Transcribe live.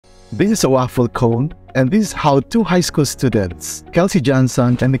This is a waffle cone, and this is how two high school students,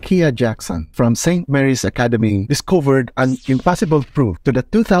 Calcea and Nikia Jackson from St. Mary's Academy, discovered an impossible proof to the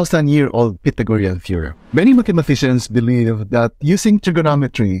 2,000-year-old Pythagorean Theorem. Many mathematicians believe that using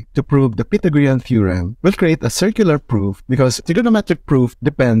trigonometry to prove the Pythagorean Theorem will create a circular proof because trigonometric proof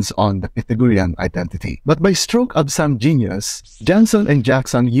depends on the Pythagorean identity. But by stroke of some genius, Johnson and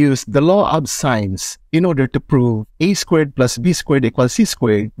Jackson used the law of sines in order to prove a squared plus b squared equals c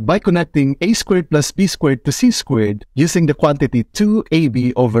squared by connecting a squared plus b squared to c squared using the quantity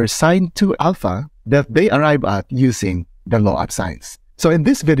 2ab over sine 2 alpha that they arrive at using the law of sines. So in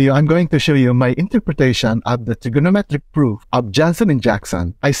this video, I'm going to show you my interpretation of the trigonometric proof of Johnson and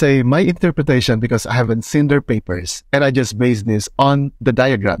Jackson. I say my interpretation because I haven't seen their papers, and I just base this on the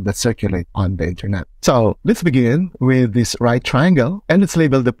diagram that circulate on the internet. So let's begin with this right triangle, and let's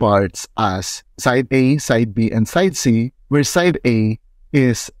label the parts as side A, side B, and side C, where side A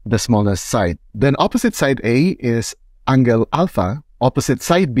is the smallest side. Then opposite side A is angle alpha. Opposite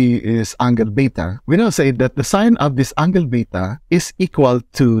side B is angle beta. We now say that the sine of this angle beta is equal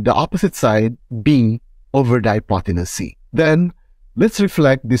to the opposite side B over the hypotenuse C. Then, let's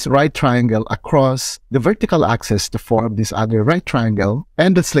reflect this right triangle across the vertical axis to form this other right triangle,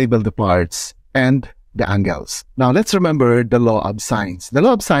 and let's label the parts and the angles. Now, let's remember the law of sines. The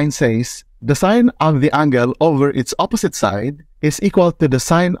law of sines says the sine of the angle over its opposite side is equal to the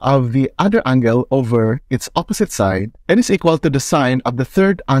sine of the other angle over its opposite side, and is equal to the sine of the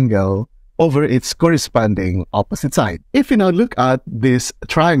third angle over its corresponding opposite side. If we now look at this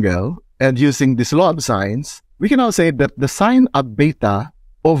triangle, and using this law of sines, we can now say that the sine of beta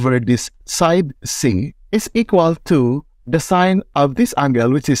over this side C is equal to the sine of this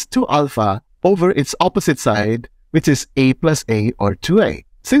angle, which is 2 alpha, over its opposite side, which is a plus a, or 2a.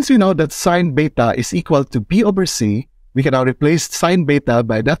 Since we know that sine beta is equal to b over c, we can now replace sine beta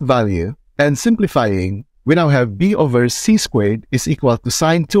by that value, and simplifying, we now have b over c squared is equal to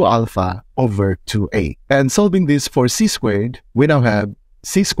sine 2 alpha over 2a. And solving this for c squared, we now have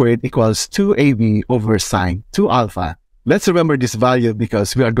c squared equals 2ab over sine 2 alpha. Let's remember this value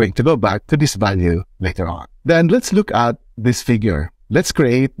because we are going to go back to this value later on. Then let's look at this figure. Let's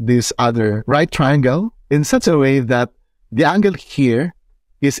create this other right triangle in such a way that the angle here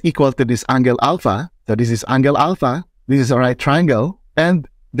is equal to this angle alpha. So this is angle alpha. This is a right triangle, and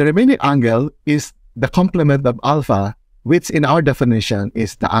the remaining angle is the complement of alpha, which in our definition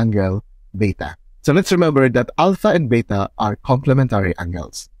is the angle beta. So let's remember that alpha and beta are complementary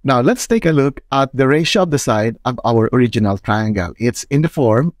angles. Now let's take a look at the ratio of the side of our original triangle. It's in the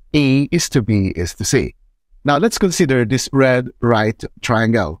form A is to B is to C. Now let's consider this red right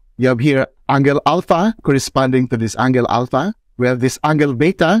triangle. You have here angle alpha corresponding to this angle alpha. We have this angle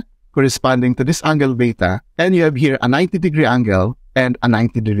beta corresponding to this angle beta, and you have here a 90-degree angle and a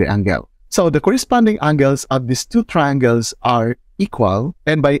 90-degree angle. So the corresponding angles of these two triangles are equal,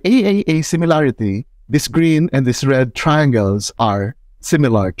 and by AAA similarity, this green and this red triangles are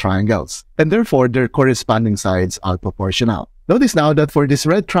similar triangles, and therefore their corresponding sides are proportional. Notice now that for this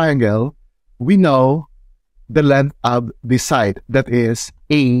red triangle, we know the length of this side, that is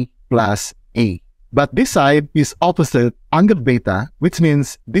A plus A. But this side is opposite angle beta, which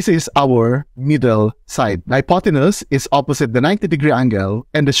means this is our middle side. The hypotenuse is opposite the 90-degree angle,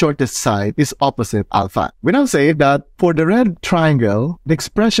 and the shortest side is opposite alpha. We now say that for the red triangle, the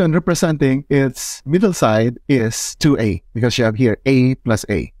expression representing its middle side is 2a, because you have here a plus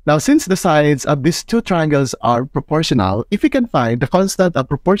a. Now, since the sides of these two triangles are proportional, if we can find the constant of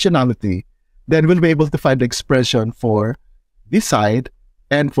proportionality, then we'll be able to find the expression for this side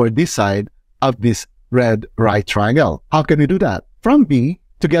and for this side of this red right triangle. How can we do that? From B,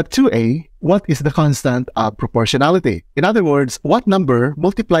 to get 2a, what is the constant of proportionality? In other words, what number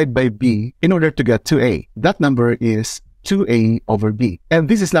multiplied by B in order to get 2a? That number is 2a over b. And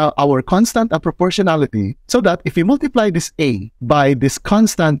this is now our constant of proportionality, so that if we multiply this a by this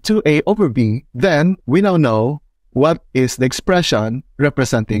constant 2a over b, then we now know what is the expression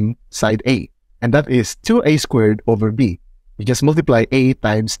representing side A. And that is 2a squared over b. You just multiply a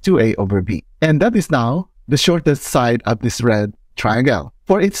times 2a over b. And that is now the shortest side of this red triangle.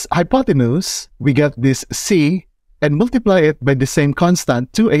 For its hypotenuse, we get this c, and multiply it by the same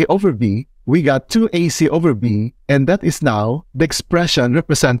constant 2a over b, we got 2ac over b, and that is now the expression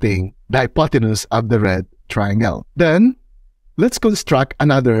representing the hypotenuse of the red triangle. Then, let's construct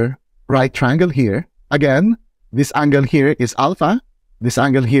another right triangle here. Again, this angle here is alpha, this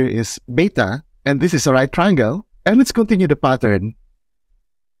angle here is beta, and this is a right triangle. And let's continue the pattern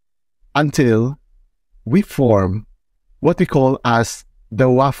until we form what we call as the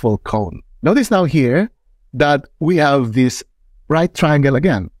waffle cone. Notice now here that we have this right triangle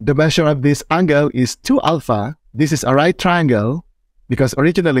again. The measure of this angle is 2 alpha. This is a right triangle because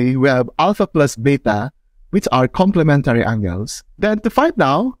originally we have alpha plus beta, which are complementary angles. Then to find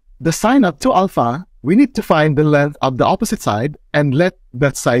now the sine of 2 alpha, we need to find the length of the opposite side and let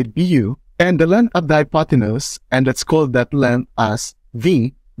that side be u, and the length of the hypotenuse, and let's call that length as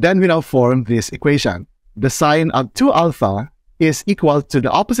v. Then we now form this equation. The sine of 2 alpha is equal to the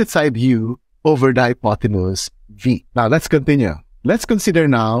opposite side u over the hypotenuse v. Now let's continue. Let's consider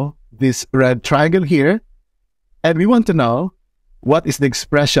now this red triangle here, and we want to know what is the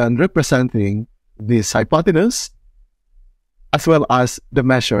expression representing this hypotenuse as well as the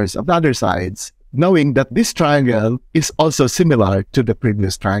measures of the other sides, knowing that this triangle is also similar to the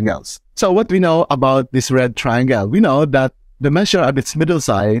previous triangles. So what we know about this red triangle, we know that the measure of its middle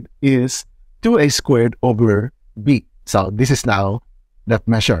side is 2a squared over b. So this is now that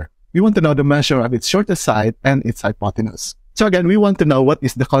measure. We want to know the measure of its shortest side and its hypotenuse. So again, we want to know what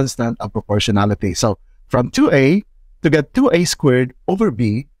is the constant of proportionality. So from 2a, to get 2a squared over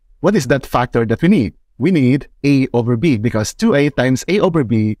b, what is that factor that we need? We need a over b, because 2a times a over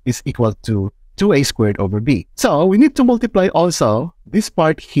b is equal to 2a squared over b. So we need to multiply also this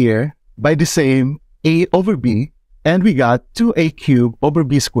part here by the same a over b, and we got 2a cubed over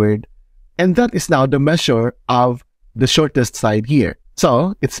b squared, and that is now the measure of the shortest side here.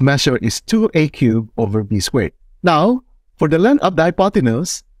 So its measure is 2a cubed over b squared. Now, for the length of the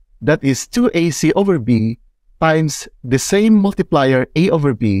hypotenuse, that is 2ac over b times the same multiplier a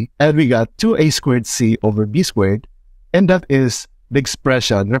over b, and we got 2a squared c over b squared, and that is the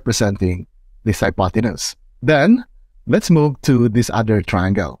expression representing this hypotenuse. Then, let's move to this other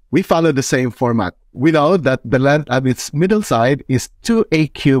triangle. We follow the same format. We know that the length of its middle side is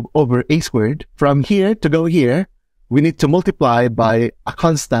 2a cubed over a squared. From here to go here, we need to multiply by a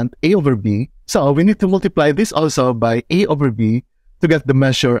constant a over b. So we need to multiply this also by a over b to get the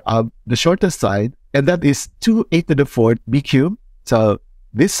measure of the shortest side, and that is 2a to the fourth b cubed. So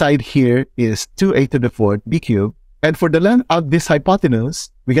this side here is 2a to the fourth b cubed. And for the length of this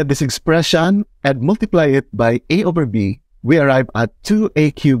hypotenuse, we get this expression and multiply it by a over b. We arrive at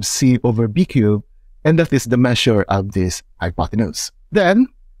 2a cubed c over b cubed, and that is the measure of this hypotenuse. Then,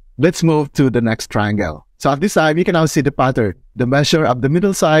 let's move to the next triangle. So at this time, you can now see the pattern. The measure of the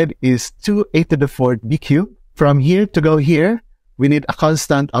middle side is 2a to the fourth b cubed. From here to go here, we need a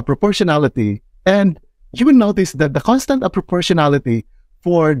constant of proportionality. And you will notice that the constant of proportionality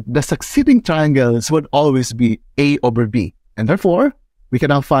for the succeeding triangles would always be a over b. And therefore, we can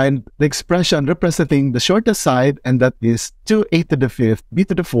now find the expression representing the shortest side, and that is 2a to the fifth b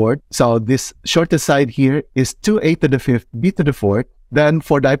to the fourth. So this shortest side here is 2a to the fifth b to the fourth. Then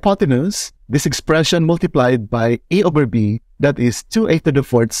for the hypotenuse, this expression multiplied by a over b, that is 2a to the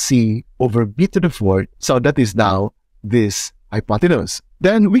fourth c over b to the fourth. So that is now this hypotenuse.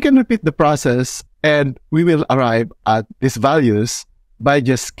 Then we can repeat the process, and we will arrive at these values by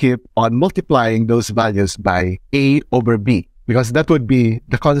just keep on multiplying those values by a over b, because that would be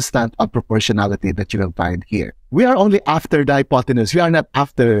the constant of proportionality that you will find here. We are only after the hypotenuse. We are not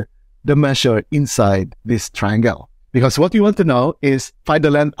after the measure inside this triangle, because what we want to know is find the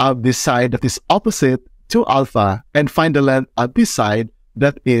length of this side that is opposite to alpha, and find the length of this side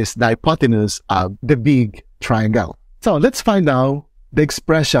that is the hypotenuse of the big triangle. So let's find out the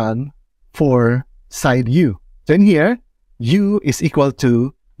expression for side u. So in here, u is equal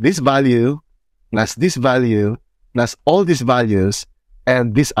to this value plus all these values,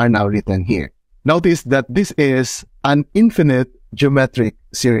 and these are now written here. Notice that this is an infinite geometric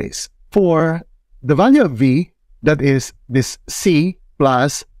series. For the value of v, that is this c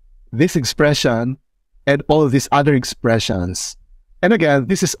plus this expression and all these other expressions. And again,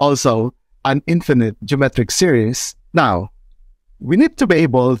 this is also an infinite geometric series. Now, we need to be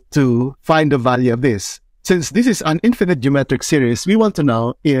able to find the value of this. Since this is an infinite geometric series, we want to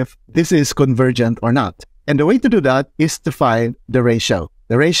know if this is convergent or not. And the way to do that is to find the ratio.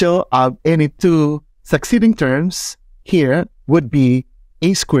 The ratio of any two succeeding terms here would be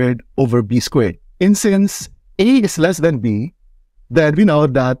a squared over b squared. And since a is less than b, then we know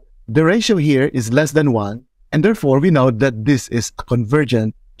that the ratio here is less than 1, and therefore we know that this is a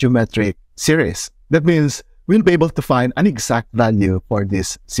convergent geometric series. That means we'll be able to find an exact value for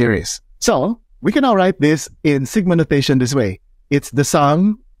this series. So we can now write this in sigma notation this way. It's the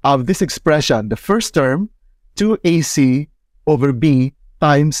sum of this expression, the first term, 2ac over b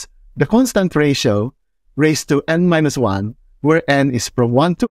times the constant ratio raised to n minus 1, where n is from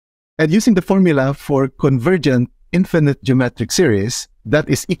 1 to, and using the formula for convergent infinite geometric series, that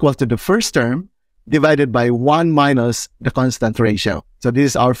is equal to the first term divided by 1 minus the constant ratio. So this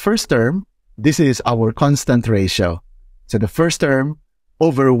is our first term. This is our constant ratio. So the first term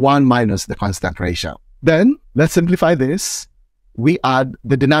over 1 minus the constant ratio. Then, let's simplify this. We add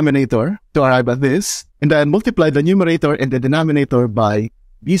the denominator to arrive at this, and then multiply the numerator and the denominator by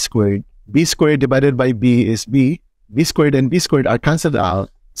b squared. B squared divided by b is b. B squared and b squared are cancelled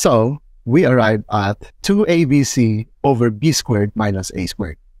out. So, we arrive at 2abc over b squared minus a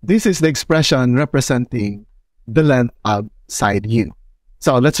squared. This is the expression representing the length of side u.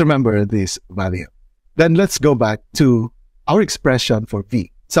 So, let's remember this value. Then, let's go back to our expression for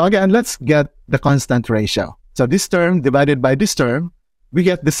v. So, again, let's get the constant ratio. So, this term divided by this term, we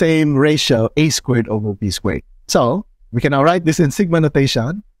get the same ratio a squared over b squared. So, we can now write this in sigma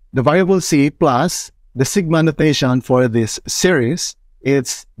notation. The variable c plus the sigma notation for this series,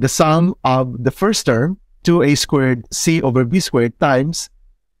 it's the sum of the first term, 2a squared c over b squared times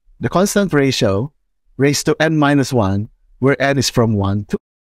the constant ratio raised to n minus 1, where n is from 1 to.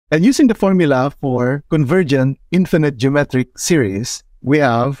 And using the formula for convergent infinite geometric series, we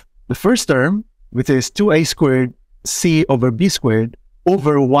have the first term, which is 2a squared c over b squared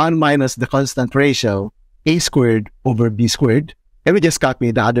over 1 minus the constant ratio a squared over b squared. And we just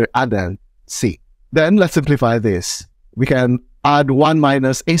copy the other addend, c. Then let's simplify this. We can add 1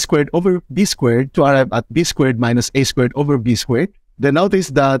 minus a squared over b squared to arrive at b squared minus a squared over b squared. Then notice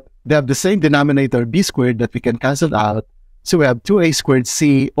that they have the same denominator b squared that we can cancel out. So we have 2a squared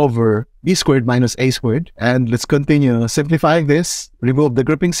c over b squared minus a squared. And let's continue simplifying this. Remove the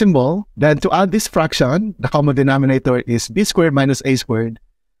grouping symbol. Then to add this fraction, the common denominator is b squared minus a squared.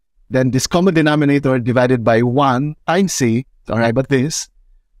 Then this common denominator divided by 1 times c to arrive at this.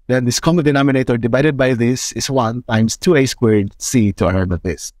 Then this common denominator divided by this is 1 times 2a squared c to arrive at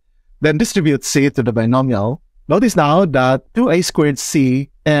this. Then distribute c to the binomial. Notice now that 2a squared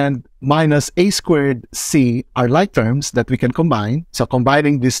c and minus a squared c are like terms that we can combine. So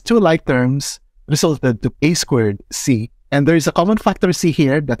combining these two like terms resulted to a squared c. And there is a common factor c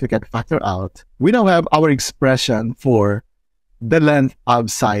here that we can factor out. We now have our expression for the length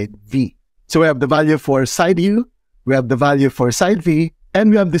of side v. So we have the value for side u, we have the value for side v,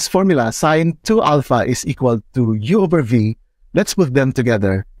 and we have this formula, sine 2 alpha is equal to u over v. Let's put them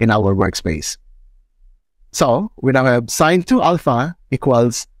together in our workspace. So, we now have sine 2 alpha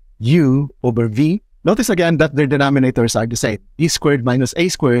equals u over v. Notice again that their denominators are the same. B squared minus a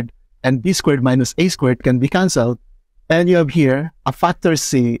squared and b squared minus a squared can be cancelled. And you have here a factor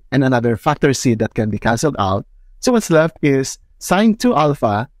c and another factor c that can be cancelled out. So what's left is sine 2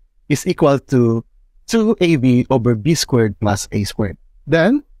 alpha is equal to 2ab over b squared plus a squared.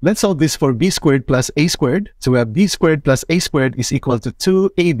 Then, let's solve this for b squared plus a squared. So we have b squared plus a squared is equal to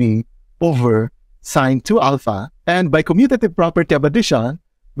 2ab over sine 2 alpha. And by commutative property of addition,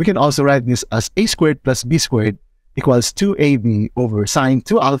 we can also write this as a squared plus b squared equals 2ab over sine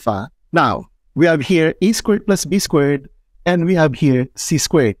 2 alpha. Now, we have here a squared plus b squared, and we have here c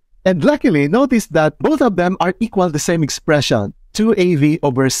squared. And luckily, notice that both of them are equal to the same expression, 2ab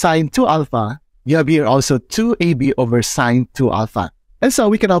over sine 2 alpha. You have here also 2ab over sine 2 alpha. And so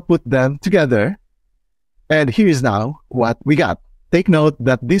we can now put them together. And here is now what we got. Take note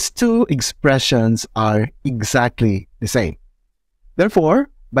that these two expressions are exactly the same. Therefore,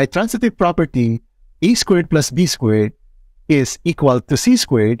 by transitive property, a squared plus b squared is equal to c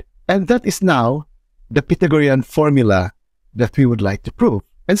squared, and that is now the Pythagorean formula that we would like to prove.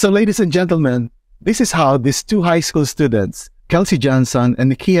 And so, ladies and gentlemen, this is how these two high school students, Calcea Johnson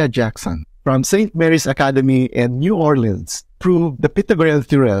and Rujean Jackson, from St. Mary's Academy in New Orleans, proved the Pythagorean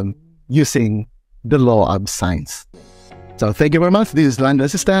Theorem using the law of sines. So thank you very much. This is Land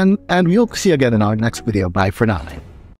Assistant, and we'll see you again in our next video. Bye for now.